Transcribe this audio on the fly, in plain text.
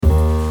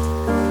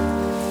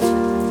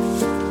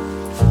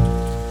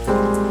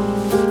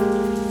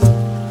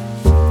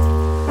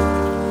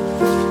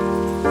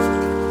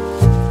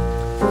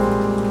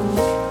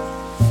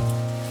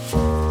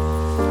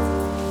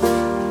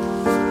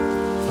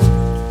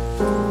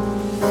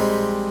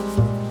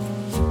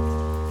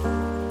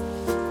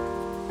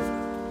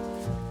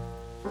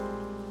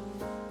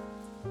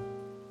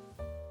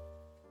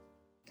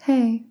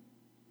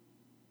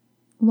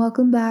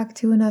welcome back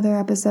to another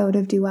episode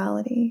of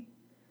Duality.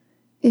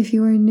 If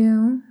you are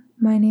new,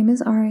 my name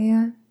is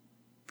Aria.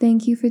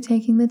 Thank you for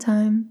taking the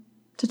time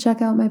to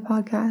check out my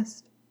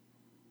podcast.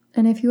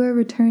 And if you are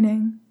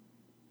returning,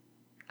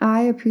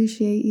 I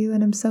appreciate you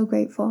and I'm so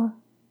grateful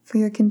for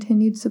your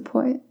continued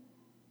support.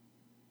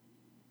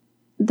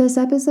 This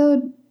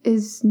episode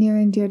is near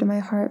and dear to my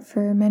heart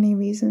for many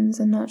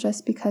reasons, and not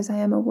just because I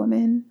am a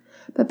woman,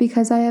 but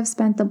because I have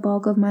spent the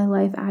bulk of my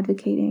life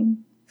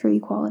advocating for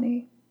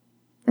equality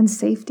and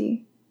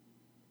safety.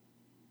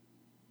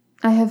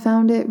 I have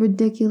found it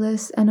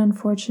ridiculous and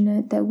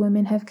unfortunate that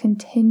women have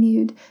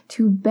continued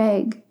to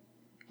beg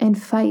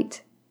and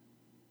fight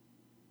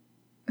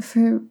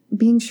for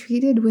being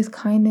treated with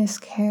kindness,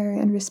 care,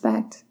 and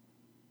respect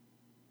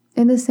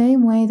in the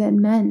same way that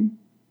men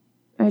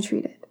are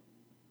treated.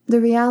 The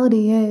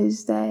reality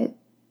is that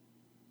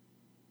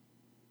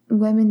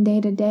women day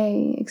to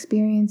day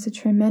experience a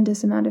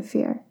tremendous amount of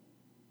fear.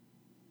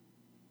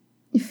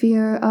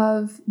 Fear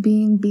of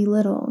being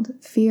belittled,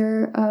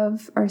 fear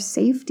of our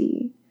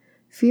safety,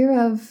 fear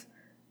of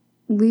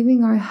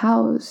leaving our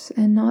house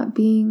and not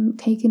being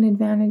taken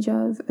advantage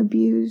of,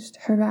 abused,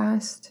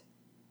 harassed,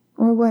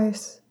 or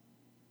worse.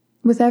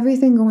 With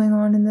everything going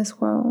on in this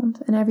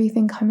world and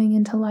everything coming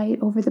into light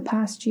over the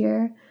past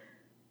year,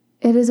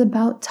 it is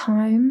about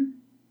time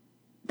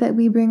that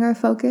we bring our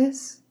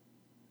focus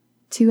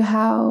to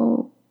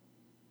how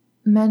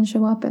men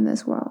show up in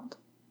this world.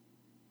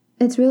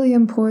 It's really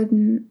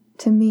important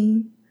to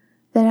me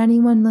that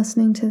anyone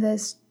listening to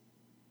this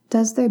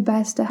does their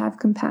best to have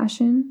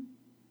compassion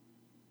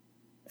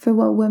for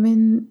what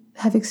women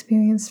have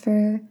experienced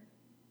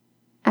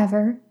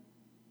forever,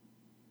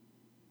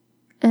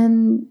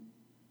 and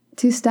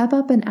to step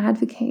up and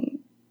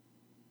advocate,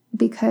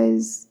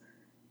 because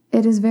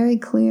it is very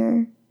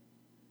clear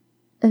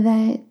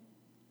that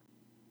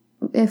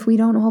if we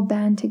don't all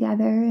band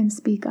together and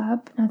speak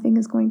up, nothing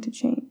is going to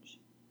change.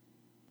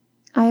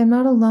 I am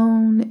not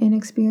alone in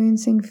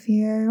experiencing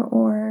fear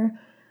or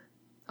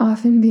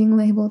often being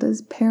labeled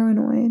as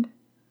paranoid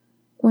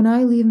when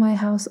I leave my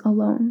house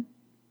alone.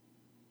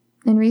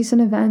 In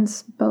recent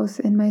events, both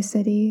in my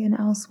city and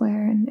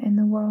elsewhere in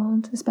the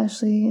world,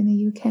 especially in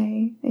the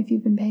UK, if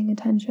you've been paying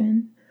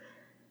attention,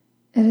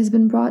 it has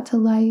been brought to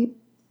light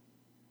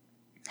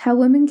how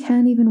women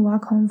can't even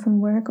walk home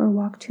from work or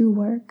walk to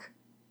work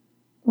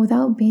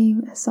without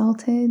being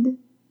assaulted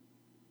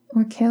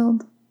or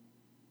killed.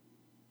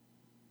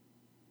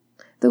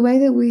 The way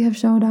that we have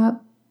showed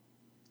up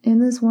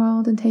in this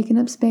world and taken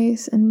up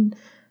space and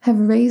have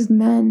raised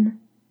men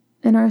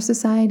in our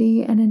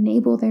society and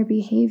enabled their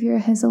behavior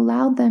has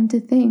allowed them to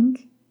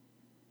think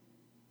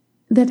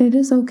that it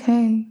is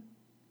okay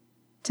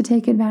to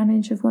take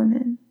advantage of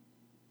women.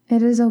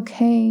 It is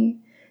okay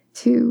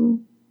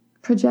to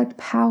project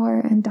power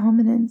and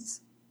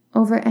dominance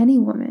over any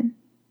woman,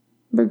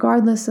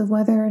 regardless of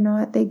whether or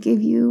not they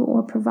give you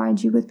or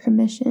provide you with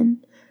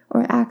permission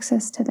or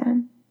access to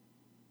them.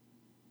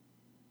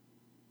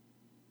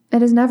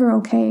 It is never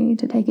okay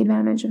to take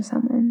advantage of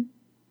someone.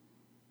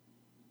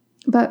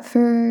 But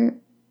for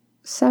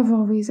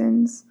several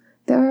reasons,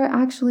 there are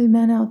actually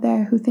men out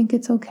there who think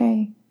it's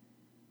okay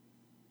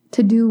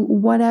to do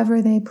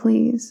whatever they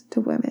please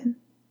to women.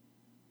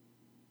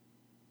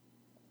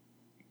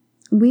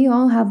 We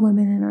all have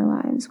women in our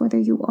lives, whether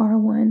you are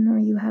one or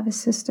you have a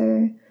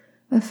sister,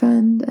 a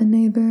friend, a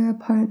neighbor, a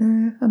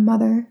partner, a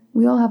mother.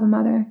 We all have a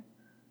mother.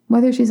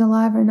 Whether she's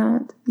alive or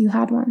not, you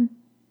had one.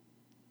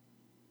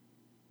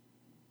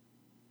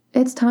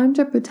 It's time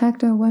to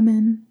protect our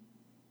women.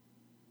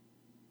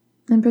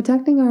 And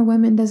protecting our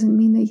women doesn't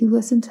mean that you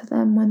listen to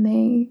them when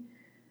they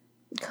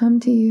come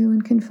to you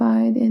and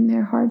confide in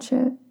their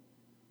hardship.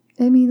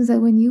 It means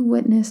that when you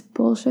witness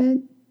bullshit,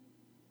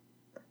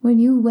 when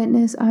you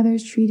witness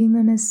others treating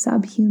them as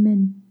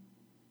subhuman,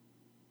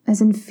 as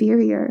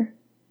inferior,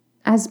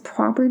 as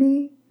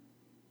property,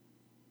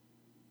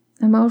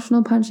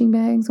 emotional punching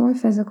bags or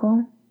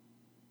physical,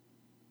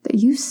 that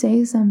you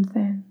say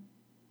something.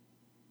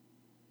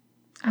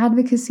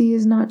 Advocacy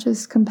is not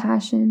just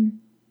compassion.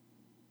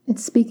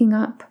 It's speaking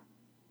up.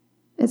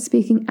 It's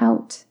speaking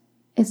out.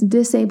 It's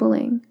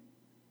disabling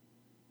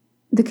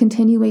the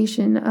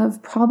continuation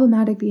of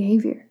problematic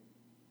behavior.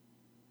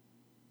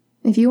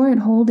 If you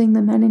aren't holding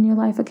the men in your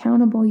life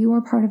accountable, you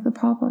are part of the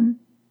problem.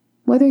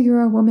 Whether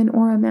you're a woman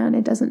or a man,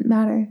 it doesn't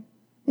matter.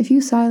 If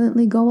you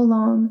silently go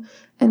along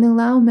and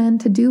allow men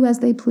to do as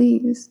they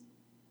please,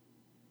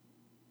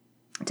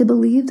 to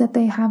believe that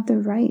they have the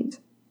right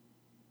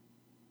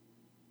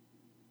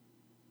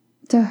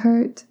to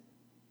hurt,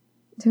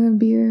 to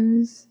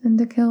abuse, and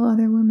to kill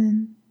other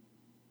women,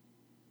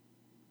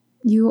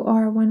 you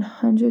are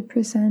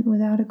 100%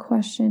 without a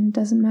question.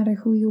 Doesn't matter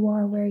who you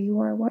are, where you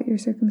are, what your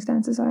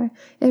circumstances are.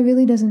 It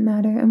really doesn't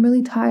matter. I'm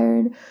really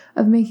tired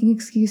of making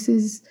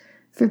excuses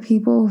for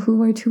people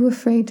who are too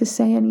afraid to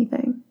say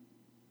anything.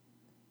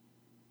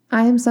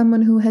 I am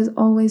someone who has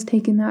always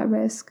taken that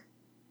risk.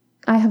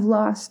 I have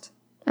lost.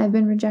 I've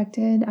been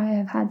rejected. I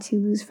have had to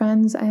lose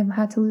friends. I have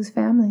had to lose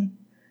family.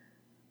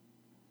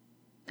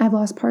 I've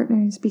lost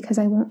partners because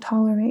I won't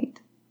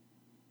tolerate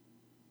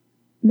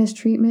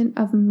mistreatment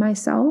of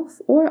myself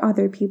or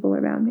other people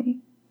around me.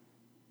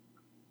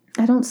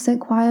 I don't sit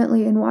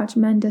quietly and watch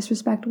men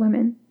disrespect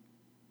women.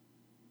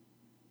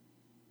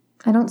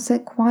 I don't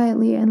sit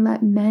quietly and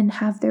let men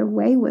have their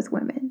way with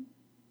women.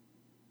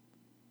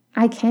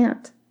 I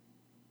can't.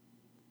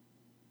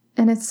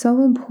 And it's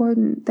so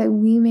important that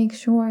we make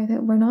sure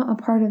that we're not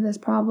a part of this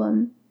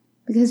problem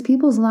because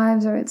people's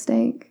lives are at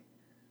stake.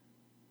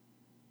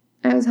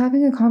 I was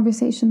having a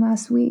conversation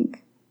last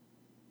week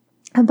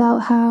about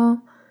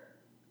how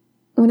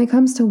when it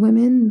comes to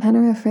women, men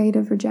are afraid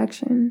of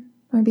rejection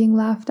or being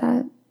laughed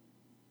at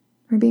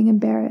or being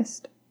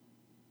embarrassed.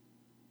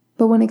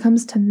 But when it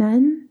comes to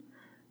men,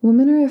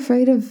 women are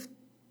afraid of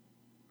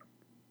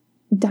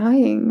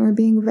dying or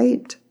being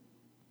raped.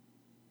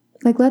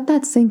 Like, let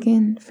that sink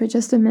in for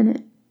just a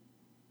minute.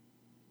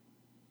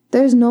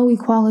 There's no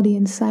equality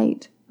in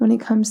sight when it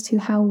comes to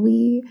how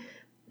we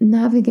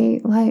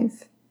navigate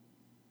life.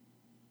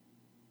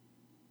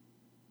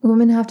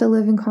 Women have to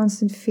live in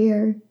constant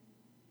fear.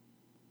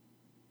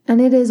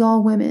 And it is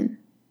all women.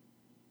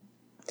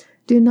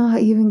 Do not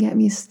even get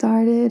me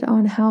started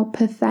on how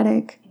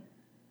pathetic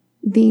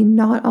the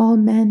not all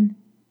men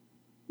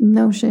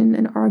notion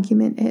and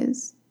argument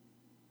is.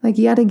 Like,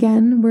 yet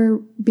again, we're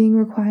being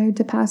required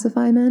to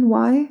pacify men.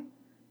 Why?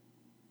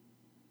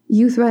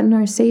 You threaten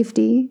our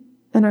safety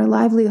and our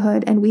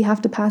livelihood, and we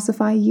have to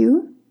pacify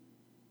you?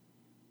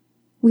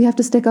 We have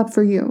to stick up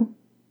for you,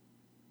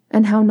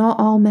 and how not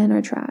all men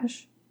are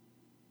trash.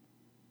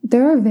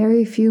 There are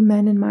very few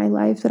men in my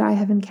life that I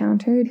have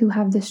encountered who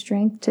have the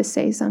strength to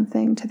say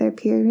something to their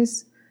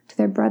peers, to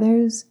their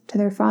brothers, to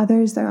their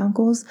fathers, their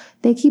uncles.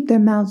 They keep their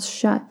mouths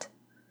shut,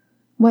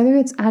 whether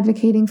it's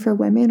advocating for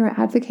women or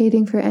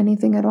advocating for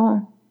anything at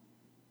all.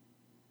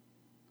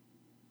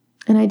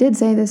 And I did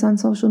say this on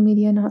social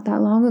media not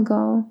that long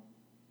ago,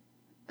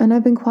 and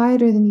I've been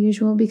quieter than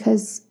usual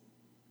because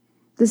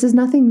this is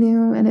nothing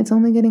new and it's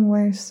only getting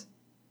worse.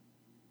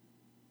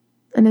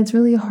 And it's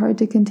really hard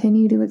to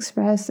continue to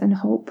express and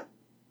hope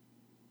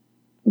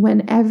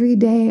when every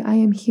day I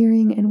am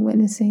hearing and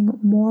witnessing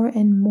more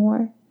and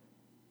more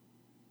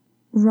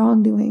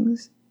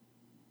wrongdoings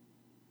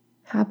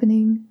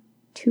happening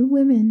to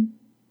women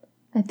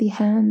at the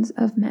hands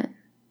of men.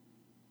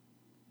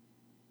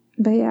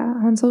 But yeah,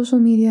 on social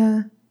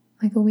media,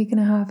 like a week and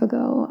a half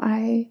ago,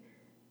 I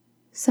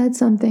said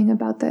something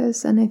about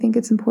this, and I think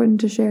it's important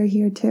to share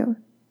here too.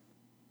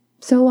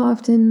 So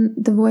often,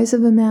 the voice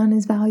of a man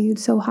is valued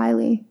so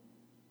highly.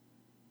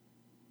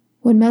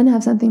 When men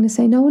have something to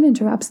say, no one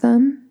interrupts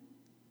them.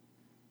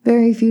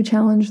 Very few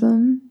challenge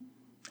them,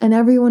 and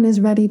everyone is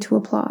ready to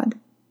applaud.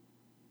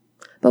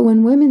 But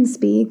when women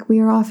speak, we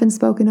are often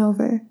spoken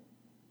over.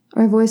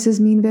 Our voices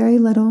mean very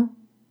little,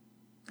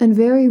 and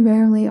very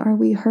rarely are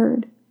we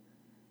heard.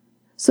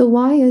 So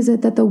why is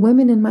it that the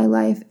women in my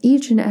life,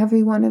 each and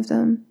every one of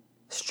them,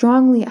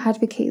 strongly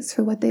advocates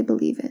for what they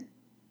believe in?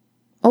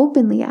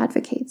 Openly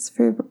advocates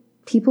for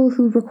people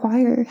who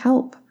require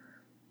help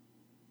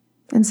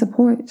and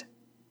support.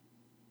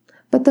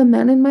 But the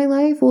men in my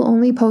life will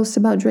only post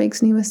about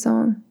Drake's newest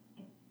song.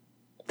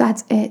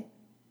 That's it.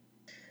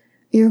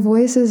 Your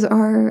voices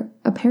are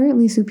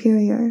apparently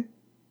superior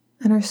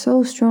and are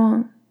so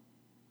strong,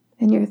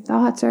 and your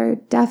thoughts are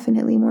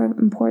definitely more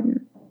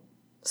important.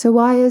 So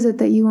why is it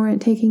that you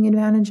aren't taking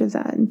advantage of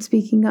that and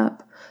speaking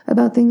up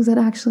about things that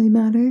actually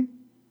matter?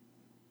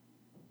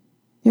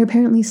 You're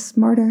apparently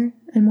smarter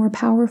and more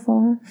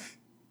powerful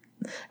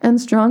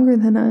and stronger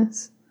than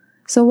us.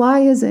 So why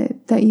is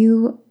it that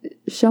you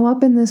show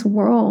up in this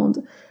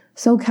world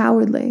so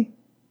cowardly?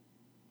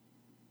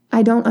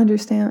 I don't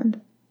understand.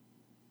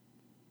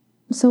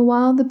 So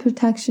while the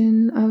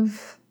protection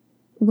of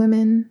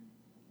women,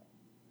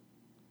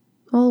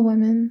 all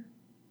women,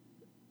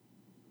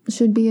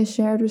 should be a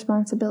shared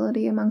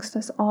responsibility amongst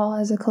us all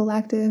as a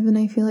collective, and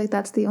I feel like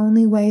that's the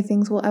only way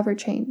things will ever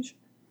change.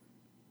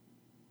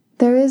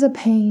 There is a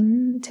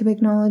pain to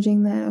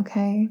acknowledging that,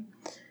 okay,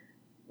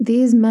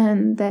 these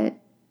men that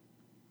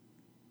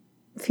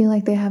feel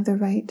like they have the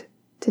right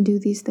to do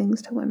these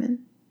things to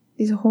women,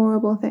 these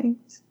horrible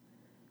things,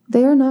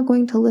 they are not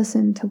going to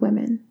listen to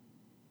women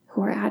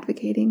who are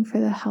advocating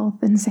for the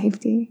health and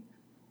safety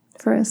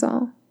for us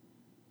all.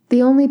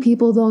 The only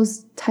people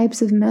those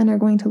types of men are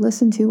going to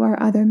listen to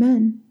are other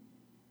men.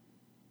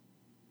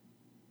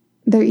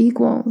 They're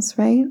equals,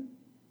 right?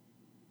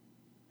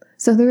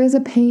 So there is a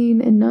pain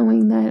in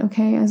knowing that,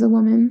 okay, as a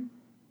woman,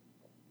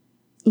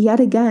 yet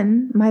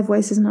again, my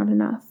voice is not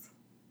enough.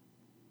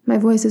 My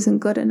voice isn't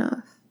good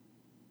enough.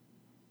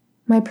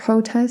 My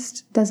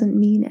protest doesn't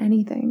mean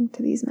anything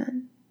to these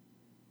men.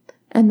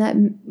 And that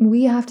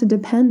we have to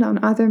depend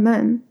on other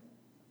men.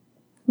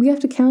 We have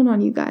to count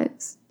on you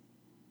guys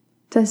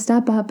to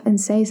step up and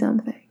say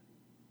something.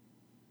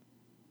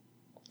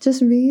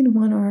 Just read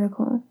one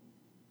article.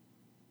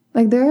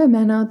 Like, there are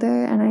men out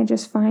there, and I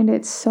just find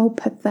it so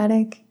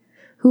pathetic,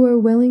 who are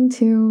willing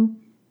to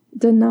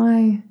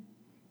deny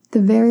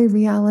the very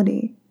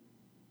reality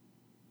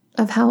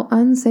of how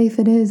unsafe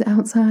it is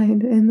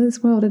outside in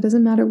this world. It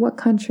doesn't matter what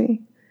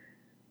country.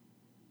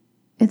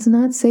 It's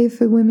not safe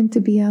for women to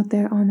be out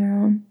there on their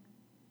own.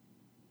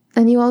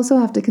 And you also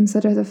have to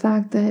consider the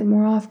fact that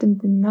more often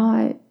than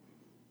not,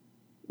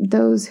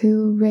 those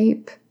who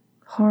rape,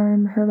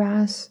 harm,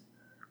 harass,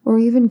 or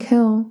even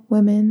kill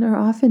women are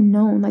often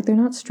known, like they're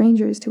not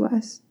strangers to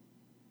us.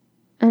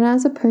 And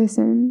as a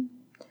person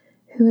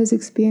who has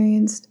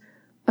experienced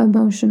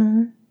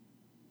emotional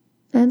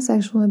and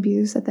sexual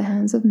abuse at the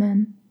hands of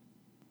men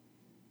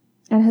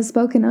and has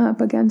spoken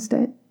up against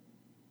it,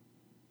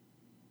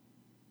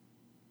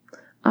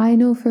 I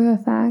know for a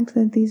fact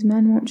that these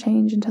men won't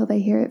change until they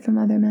hear it from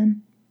other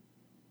men.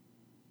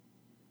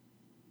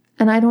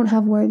 And I don't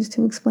have words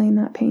to explain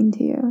that pain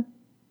to you.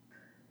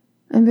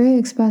 I'm very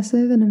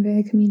expressive and I'm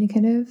very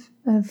communicative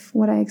of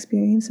what I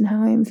experience and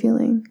how I am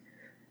feeling.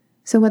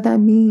 So what that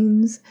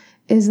means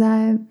is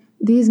that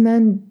these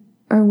men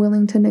are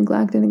willing to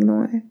neglect and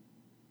ignore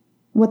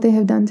what they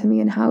have done to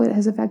me and how it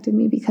has affected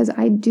me, because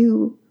I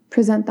do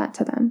present that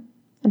to them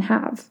and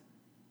have.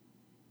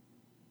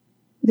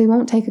 They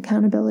won't take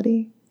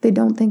accountability. They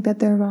don't think that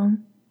they're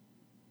wrong.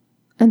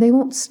 And they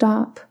won't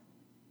stop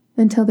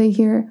until they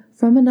hear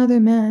from another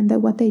man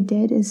that what they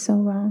did is so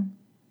wrong.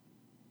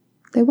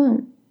 They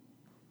won't.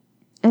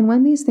 And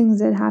when these things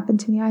did happen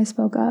to me, I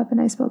spoke up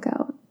and I spoke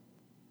out.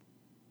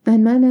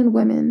 And men and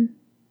women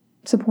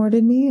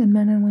supported me, and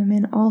men and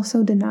women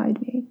also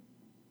denied me.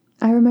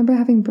 I remember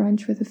having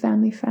brunch with a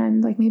family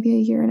friend, like maybe a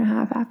year and a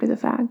half after the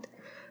fact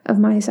of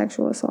my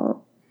sexual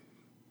assault.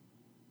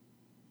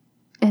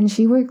 And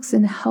she works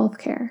in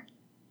healthcare.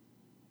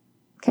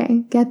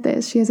 Okay, get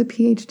this. She has a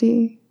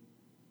PhD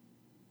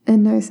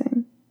in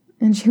nursing,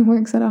 and she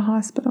works at a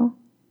hospital.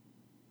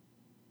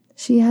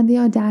 She had the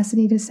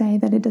audacity to say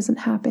that it doesn't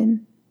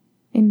happen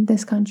in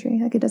this country,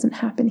 like it doesn't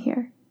happen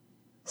here.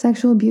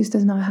 Sexual abuse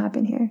does not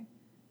happen here.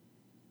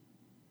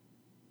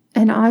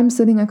 And I'm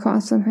sitting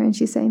across from her and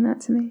she's saying that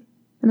to me.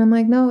 And I'm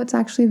like, no, it's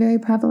actually very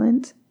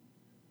prevalent.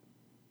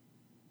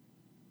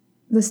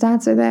 The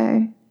stats are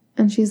there.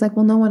 And she's like,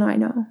 well, no one I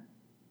know.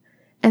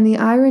 And the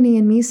irony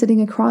in me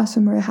sitting across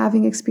from her,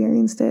 having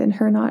experienced it, and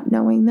her not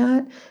knowing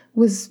that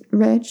was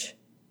rich.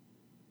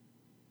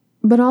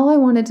 But all I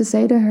wanted to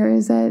say to her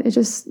is that it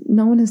just,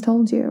 no one has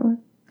told you.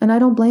 And I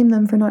don't blame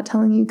them for not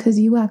telling you, because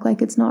you act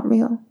like it's not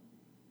real.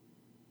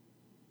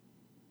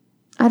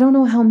 I don't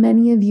know how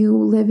many of you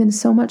live in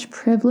so much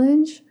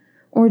privilege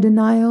or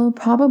denial,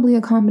 probably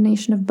a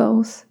combination of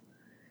both.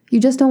 You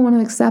just don't want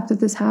to accept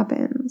that this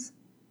happens.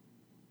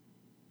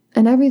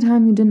 And every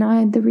time you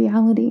denied the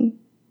reality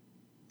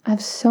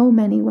of so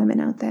many women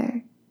out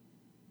there,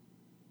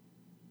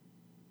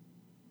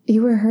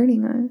 you were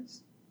hurting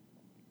us.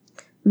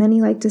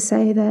 Many like to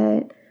say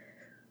that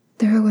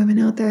there are women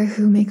out there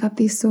who make up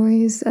these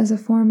stories as a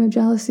form of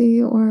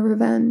jealousy or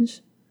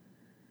revenge.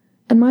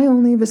 And my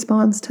only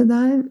response to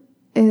that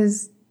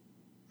is,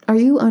 are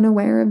you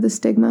unaware of the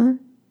stigma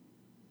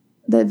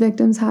that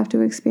victims have to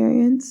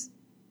experience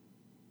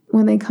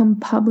when they come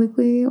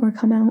publicly or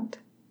come out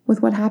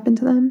with what happened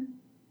to them?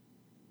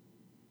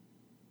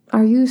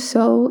 Are you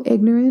so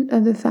ignorant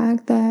of the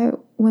fact that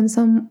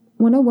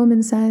when a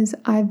woman says,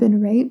 I've been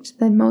raped,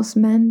 then most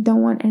men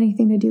don't want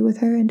anything to do with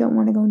her and don't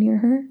want to go near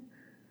her?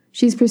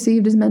 She's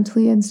perceived as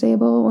mentally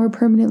unstable or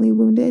permanently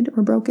wounded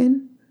or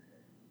broken.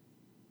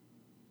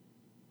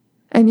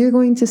 And you're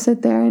going to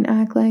sit there and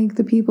act like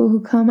the people who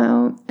come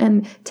out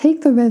and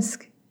take the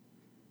risk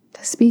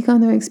to speak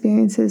on their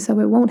experiences so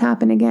it won't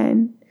happen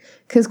again.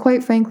 Because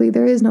quite frankly,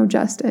 there is no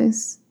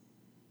justice.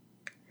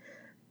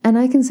 And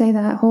I can say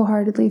that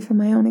wholeheartedly from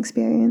my own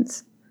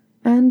experience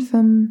and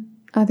from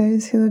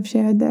others who have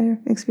shared their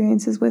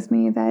experiences with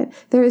me, that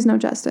there is no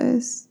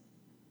justice.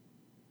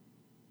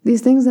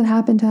 These things that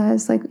happen to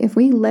us, like if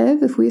we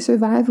live, if we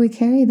survive, we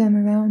carry them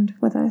around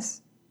with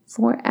us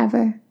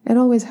forever. It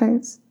always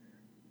hurts.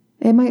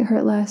 It might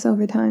hurt less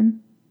over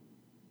time.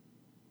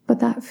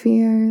 But that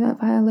fear, that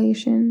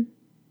violation,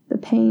 the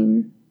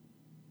pain,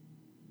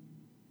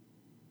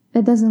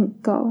 it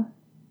doesn't go.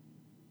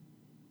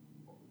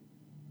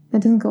 It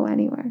doesn't go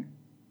anywhere.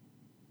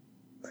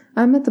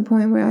 I'm at the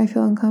point where I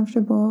feel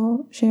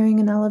uncomfortable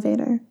sharing an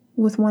elevator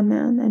with one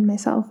man and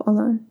myself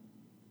alone.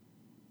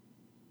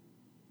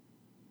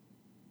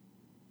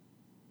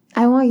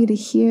 I want you to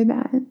hear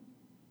that.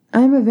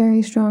 I'm a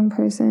very strong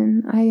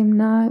person.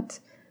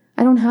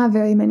 I don't have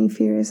very many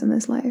fears in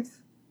this life.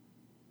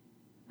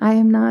 I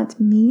am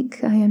not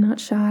meek. I am not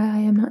shy. I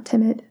am not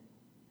timid.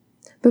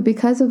 But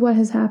because of what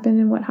has happened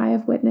and what I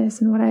have witnessed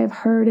and what I have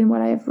heard and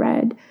what I have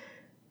read,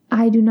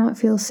 I do not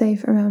feel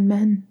safe around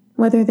men,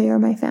 whether they are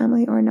my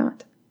family or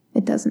not.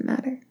 It doesn't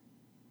matter.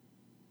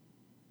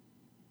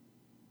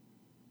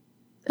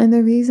 And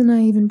the reason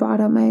I even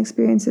brought up my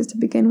experiences to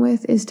begin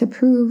with is to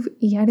prove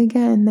yet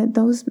again that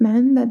those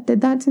men that did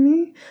that to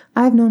me,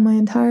 I've known my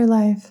entire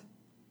life.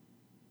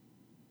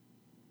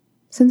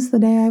 Since the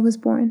day I was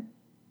born.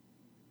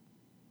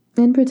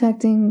 In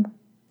protecting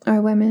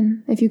our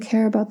women, if you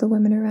care about the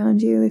women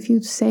around you, if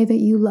you say that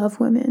you love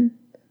women,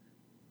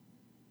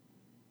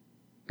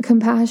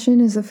 compassion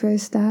is the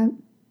first step.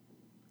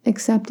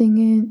 Accepting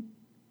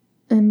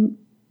it and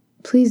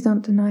Please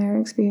don't deny our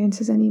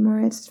experiences anymore.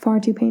 It's far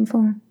too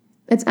painful.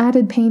 It's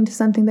added pain to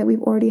something that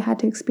we've already had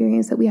to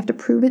experience, that we have to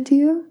prove it to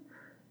you.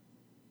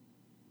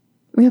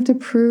 We have to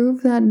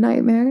prove that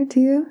nightmare to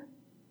you.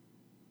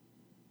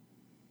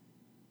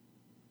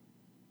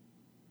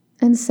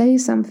 And say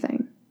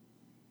something.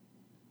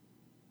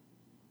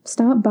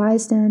 Stop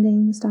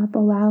bystanding, stop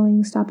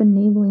allowing, stop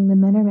enabling the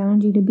men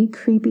around you to be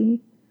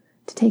creepy,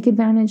 to take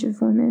advantage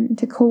of women,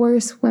 to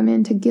coerce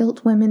women, to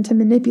guilt women, to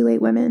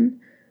manipulate women.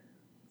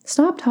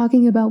 Stop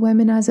talking about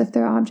women as if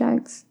they're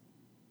objects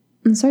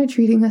and start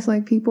treating us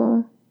like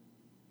people.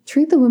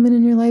 Treat the women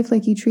in your life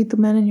like you treat the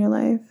men in your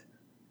life,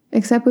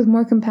 except with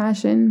more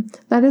compassion.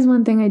 That is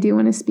one thing I do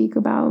want to speak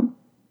about.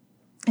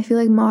 I feel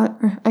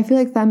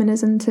like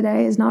feminism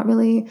today is not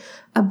really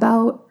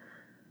about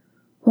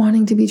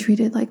wanting to be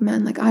treated like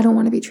men. Like, I don't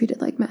want to be treated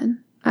like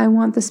men. I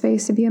want the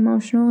space to be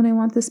emotional, and I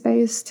want the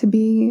space to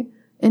be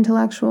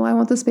intellectual. I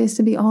want the space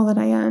to be all that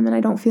I am, and I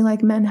don't feel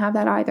like men have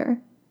that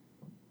either.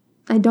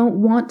 I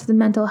don't want the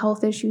mental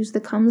health issues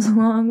that comes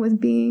along with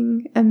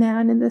being a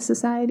man in this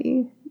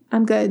society.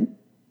 I'm good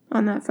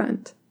on that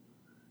front.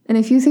 And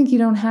if you think you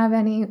don't have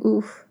any,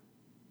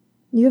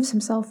 you have some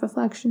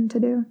self-reflection to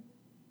do.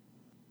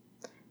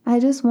 I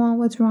just want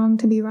what's wrong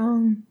to be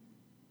wrong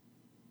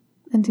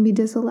and to be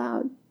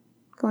disallowed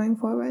going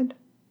forward.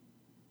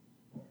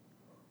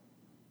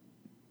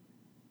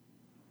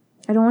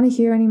 I don't want to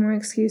hear any more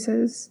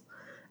excuses.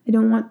 I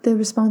don't want the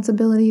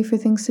responsibility for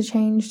things to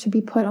change to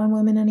be put on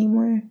women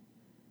anymore.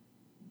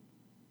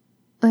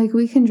 Like,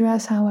 we can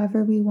dress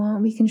however we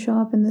want. We can show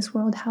up in this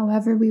world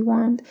however we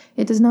want.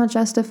 It does not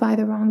justify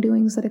the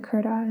wrongdoings that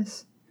occur to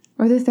us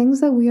or the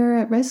things that we are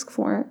at risk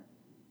for.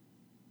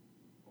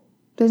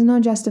 There's no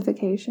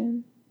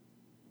justification.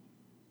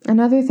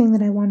 Another thing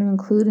that I want to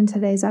include in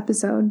today's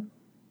episode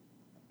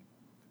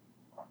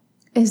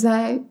is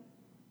that,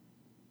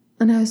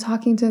 and I was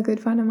talking to a good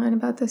friend of mine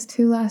about this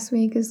too last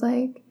week, is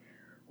like,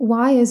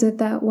 why is it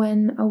that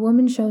when a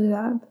woman shows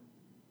up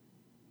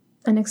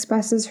and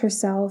expresses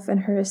herself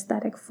and her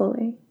aesthetic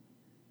fully,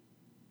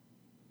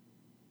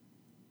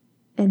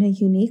 in a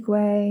unique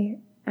way,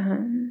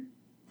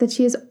 that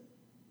she is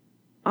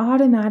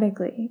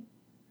automatically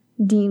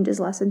deemed as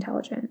less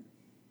intelligent?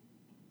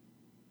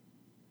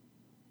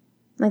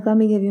 Like, let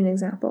me give you an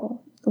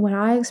example. When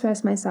I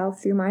express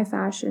myself through my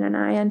fashion and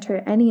I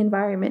enter any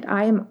environment,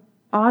 I am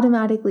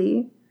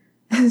automatically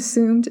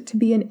assumed to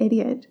be an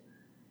idiot.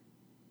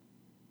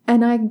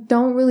 And I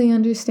don't really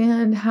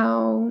understand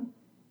how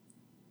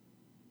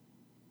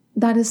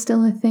that is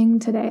still a thing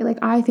today. Like,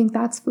 I think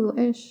that's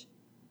foolish.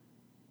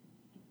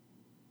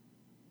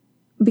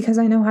 Because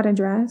I know how to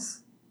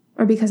dress,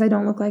 or because I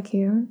don't look like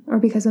you, or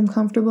because I'm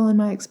comfortable in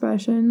my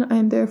expression, I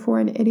am therefore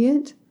an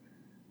idiot.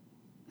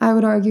 I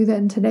would argue that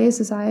in today's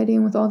society,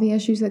 and with all the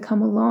issues that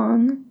come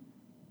along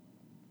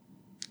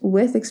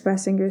with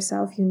expressing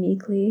yourself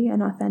uniquely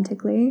and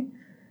authentically,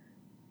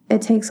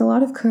 it takes a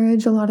lot of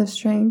courage, a lot of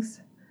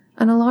strength,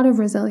 and a lot of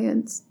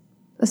resilience,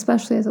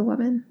 especially as a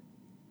woman.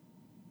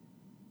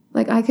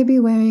 Like, I could be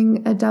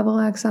wearing a double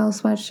XL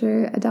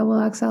sweatshirt, a double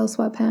XL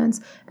sweatpants,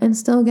 and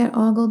still get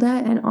ogled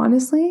at, and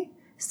honestly,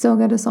 still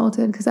get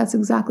assaulted, because that's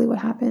exactly what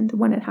happened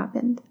when it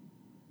happened.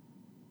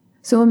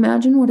 So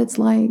imagine what it's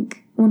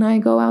like when I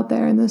go out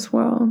there in this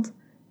world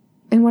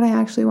and what I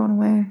actually want to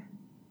wear,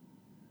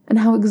 and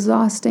how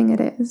exhausting it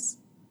is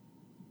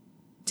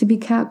to be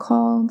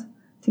catcalled,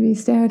 to be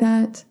stared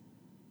at.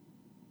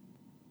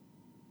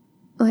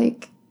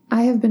 Like,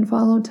 I have been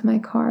followed to my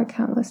car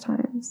countless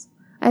times.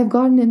 I've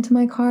gotten into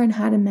my car and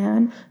had a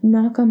man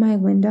knock on my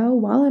window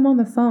while I'm on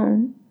the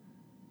phone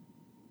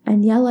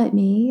and yell at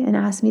me and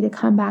ask me to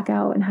come back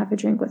out and have a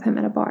drink with him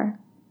at a bar.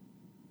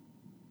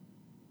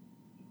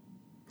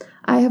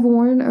 I have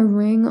worn a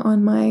ring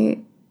on my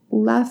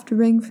left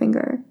ring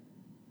finger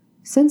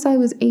since I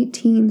was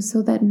 18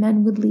 so that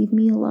men would leave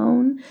me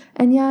alone.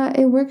 And yeah,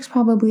 it works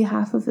probably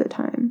half of the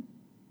time.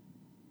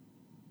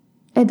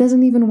 It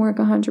doesn't even work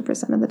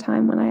 100% of the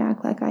time when I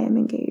act like I am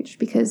engaged,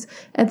 because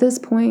at this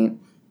point,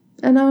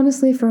 and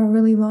honestly for a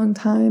really long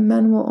time,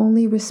 men will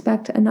only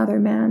respect another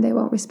man. They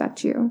won't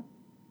respect you.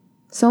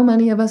 So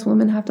many of us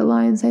women have to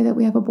lie and say that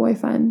we have a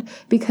boyfriend,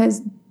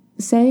 because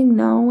saying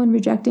no and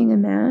rejecting a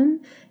man,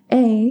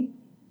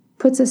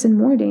 puts us in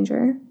more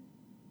danger,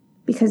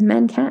 because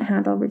men can't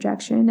handle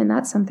rejection, and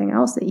that's something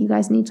else that you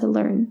guys need to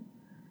learn.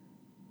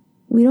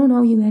 We don't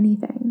owe you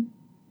anything.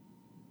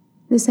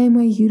 The same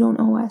way you don't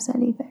owe us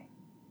anything.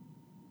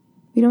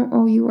 We don't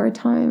owe you our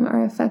time,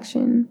 our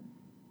affection,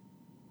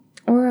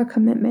 or our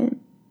commitment.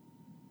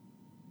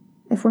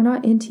 If we're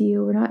not into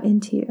you, we're not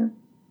into you.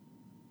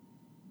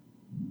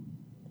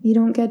 You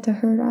don't get to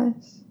hurt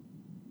us,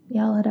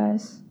 yell at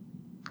us,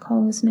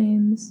 call us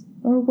names,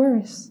 or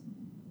worse,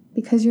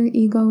 because your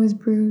ego is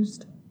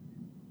bruised.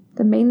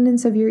 The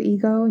maintenance of your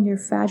ego and your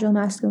fragile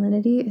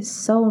masculinity is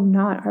so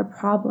not our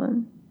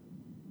problem.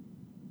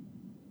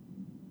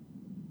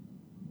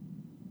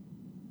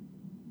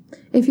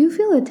 If you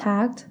feel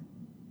attacked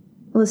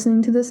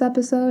listening to this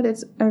episode,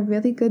 it's a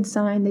really good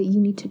sign that you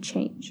need to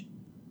change.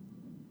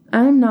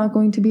 I'm not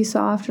going to be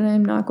soft and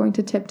I'm not going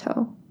to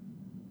tiptoe.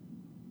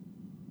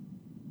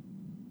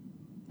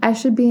 I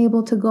should be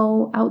able to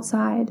go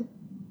outside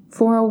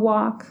for a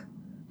walk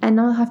and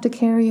not have to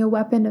carry a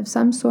weapon of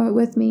some sort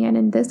with me. And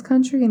in this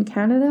country, in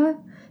Canada,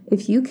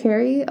 if you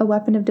carry a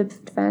weapon of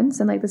defense,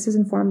 and like this is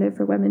informative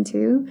for women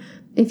too,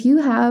 if you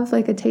have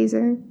like a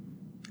taser,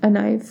 a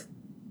knife,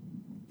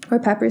 or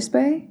pepper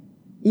spray,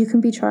 you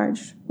can be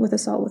charged with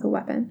assault with a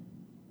weapon.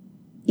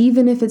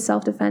 Even if it's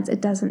self-defense,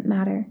 it doesn't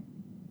matter.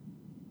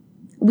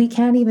 We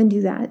can't even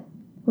do that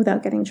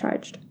without getting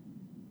charged.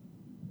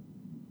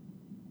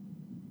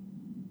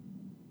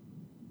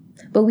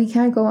 But we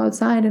can't go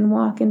outside and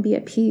walk and be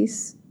at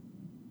peace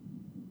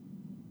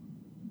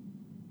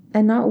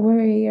and not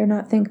worry or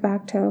not think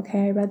back to,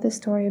 okay, I read this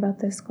story about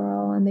this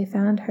girl and they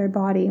found her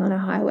body on a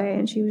highway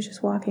and she was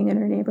just walking in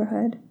her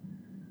neighborhood.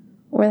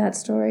 Or that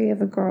story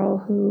of a girl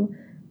who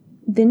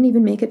didn't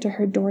even make it to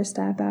her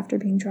doorstep after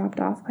being dropped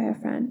off by a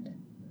friend.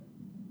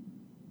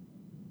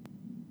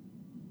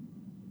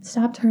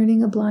 Stop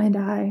turning a blind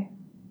eye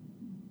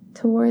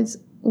towards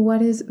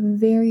what is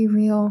very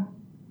real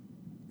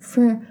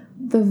for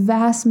the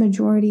vast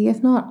majority,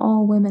 if not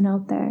all, women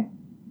out there.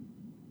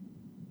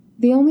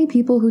 The only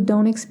people who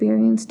don't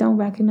experience, don't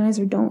recognize,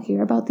 or don't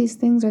hear about these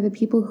things are the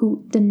people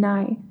who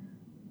deny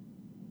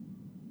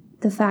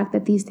the fact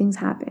that these things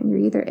happen. You're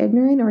either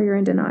ignorant or you're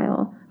in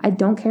denial. I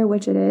don't care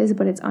which it is,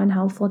 but it's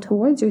unhelpful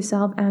towards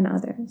yourself and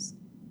others.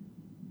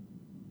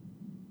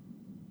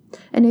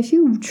 And if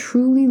you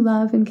truly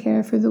love and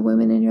care for the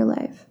women in your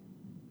life,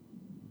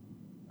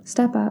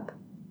 step up.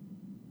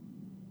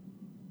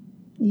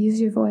 Use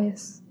your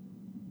voice.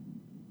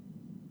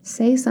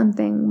 Say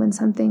something when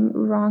something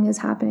wrong is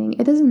happening.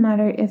 It doesn't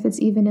matter if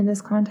it's even in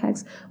this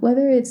context,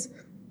 whether it's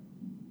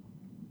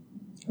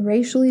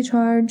racially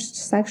charged,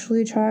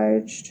 sexually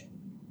charged.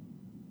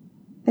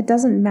 It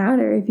doesn't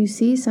matter. If you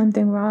see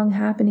something wrong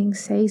happening,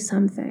 say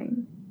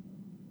something.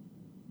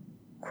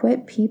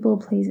 Quit people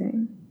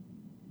pleasing.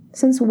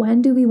 Since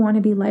when do we want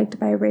to be liked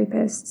by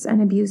rapists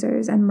and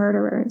abusers and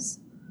murderers?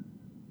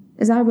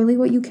 Is that really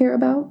what you care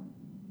about?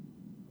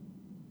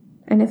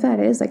 And if that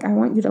is, I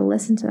want you to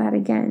listen to that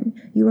again.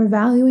 You are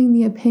valuing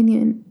the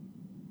opinion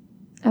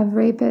of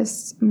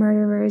rapists,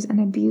 murderers, and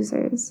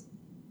abusers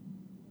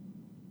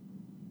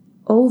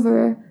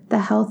over the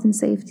health and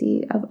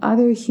safety of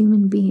other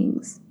human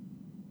beings.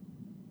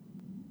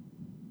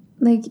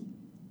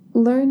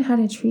 Learn how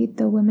to treat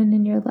the women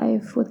in your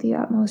life with the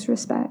utmost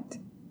respect.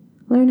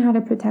 Learn how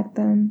to protect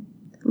them.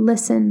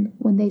 Listen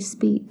when they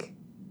speak.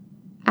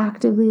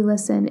 Actively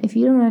listen. If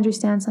you don't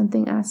understand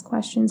something, ask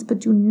questions, but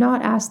do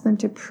not ask them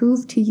to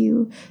prove to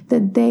you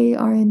that they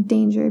are in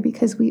danger,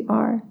 because we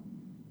are.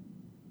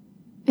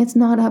 It's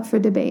not up for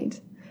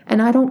debate.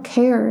 And I don't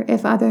care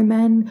if other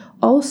men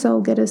also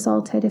get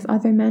assaulted, if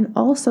other men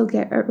also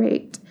get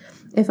raped,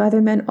 if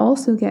other men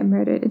also get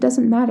murdered. It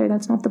doesn't matter.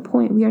 That's not the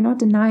point. We are not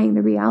denying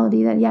the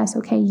reality that, yes,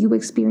 okay, you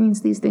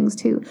experience these things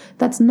too.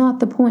 That's not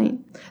the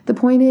point. The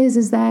point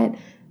is that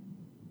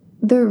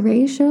the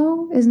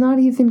ratio is not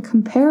even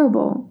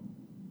comparable.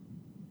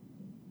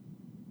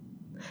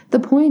 The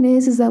point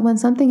is that when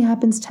something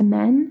happens to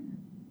men,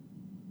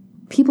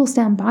 people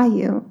stand by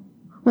you.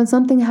 When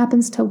something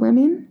happens to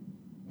women,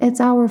 it's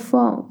our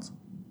fault.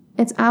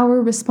 It's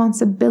our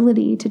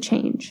responsibility to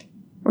change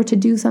or to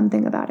do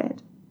something about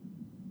it.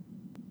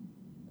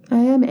 I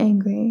am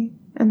angry,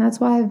 and that's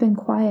why I've been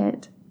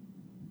quiet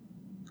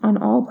on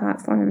all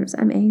platforms.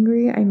 I'm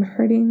angry, I'm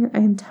hurting, I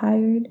am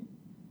tired.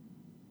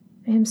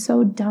 I am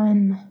so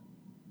done.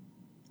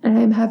 And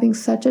I am having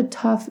such a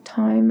tough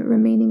time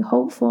remaining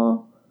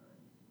hopeful.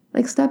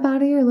 Step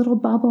out of your little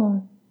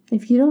bubble.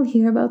 If you don't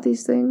hear about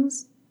these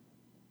things,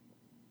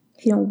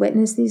 if you don't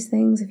witness these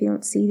things, if you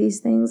don't see these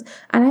things,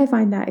 and I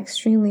find that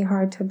extremely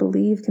hard to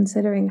believe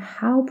considering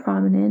how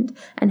prominent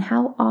and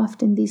how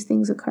often these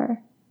things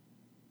occur.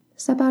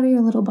 Step out of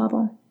your little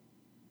bubble.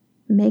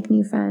 Make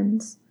new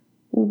friends.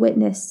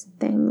 Witness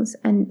things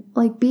and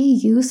be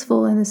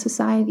useful in the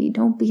society.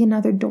 Don't be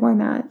another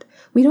doormat.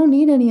 We don't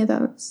need any of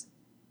those.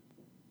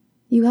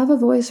 You have a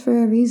voice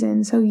for a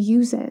reason, so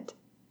use it.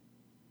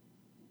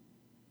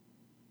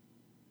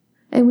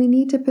 And we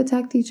need to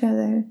protect each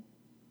other.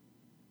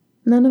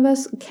 None of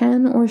us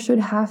can or should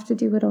have to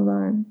do it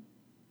alone.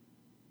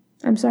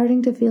 I'm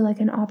starting to feel like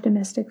an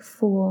optimistic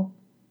fool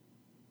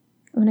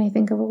when I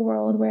think of a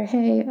world where,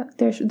 hey,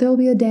 there'll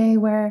be a day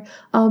where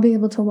I'll be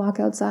able to walk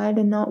outside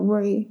and not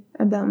worry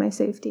about my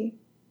safety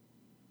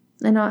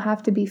and not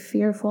have to be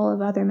fearful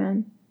of other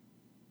men.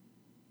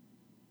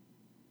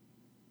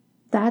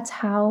 That's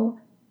how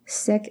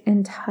sick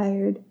and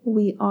tired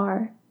we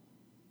are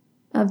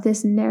of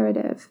this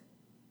narrative,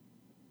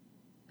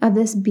 of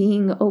this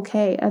being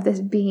okay, of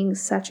this being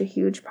such a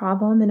huge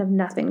problem, and of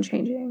nothing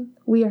changing.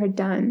 We are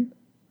done.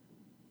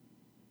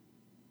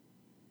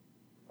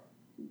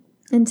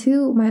 And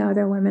to my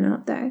other women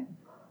out there,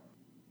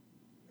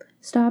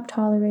 stop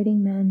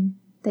tolerating men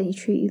that you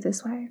treat you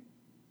this way.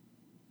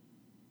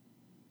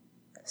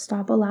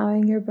 Stop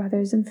allowing your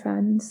brothers and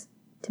friends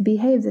to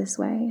behave this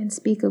way and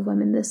speak of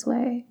women this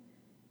way.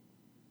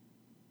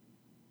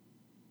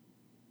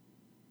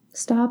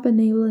 Stop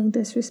enabling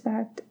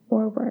disrespect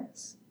or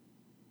worse.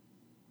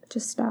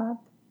 Just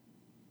stop.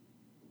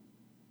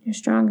 You're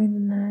stronger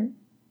than that.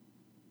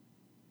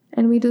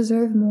 And we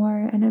deserve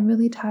more, and I'm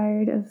really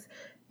tired of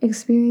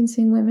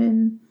experiencing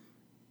women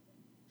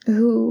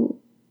who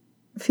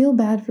feel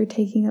bad for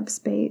taking up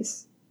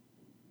space,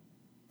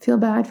 feel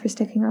bad for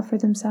sticking up for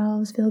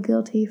themselves, feel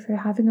guilty for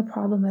having a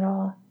problem at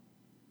all.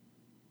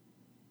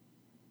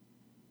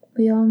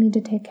 We all need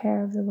to take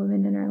care of the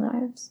women in our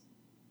lives.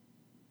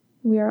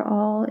 We are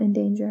all in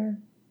danger.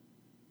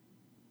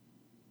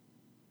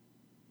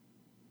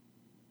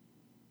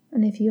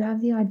 And if you have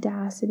the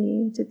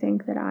audacity to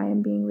think that I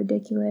am being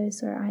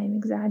ridiculous or I am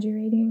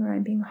exaggerating or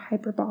I'm being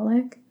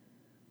hyperbolic,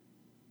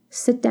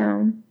 sit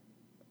down,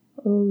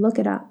 look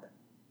it up,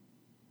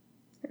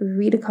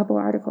 read a couple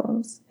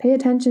articles, pay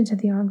attention to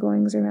the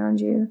ongoings around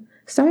you.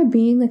 Start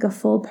being like a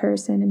full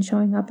person and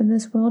showing up in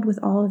this world with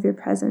all of your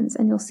presence,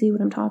 and you'll see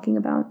what I'm talking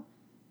about.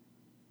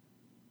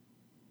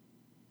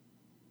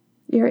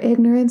 Your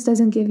ignorance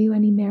doesn't give you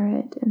any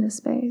merit in this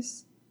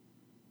space.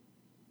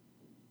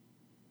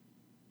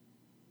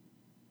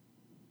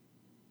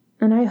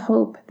 And I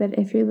hope that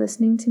if you're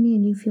listening to me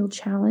and you feel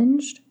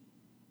challenged,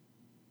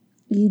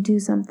 you do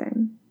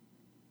something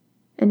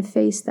and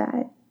face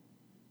that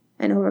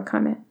and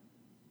overcome it.